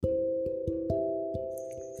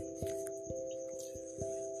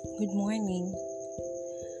Good morning.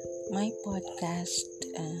 My podcast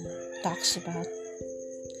talks about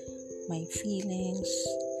my feelings,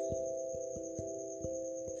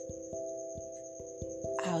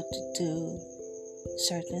 how to do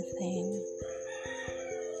certain thing.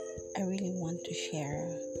 I really want to share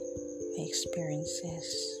my experiences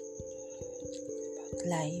about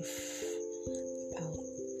life, about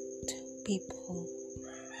people,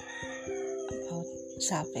 about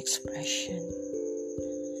self-expression,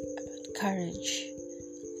 about courage,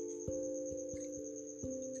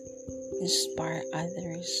 inspire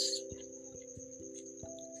others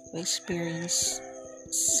who experience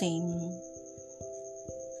same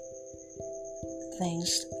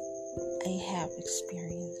things I have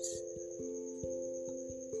experienced.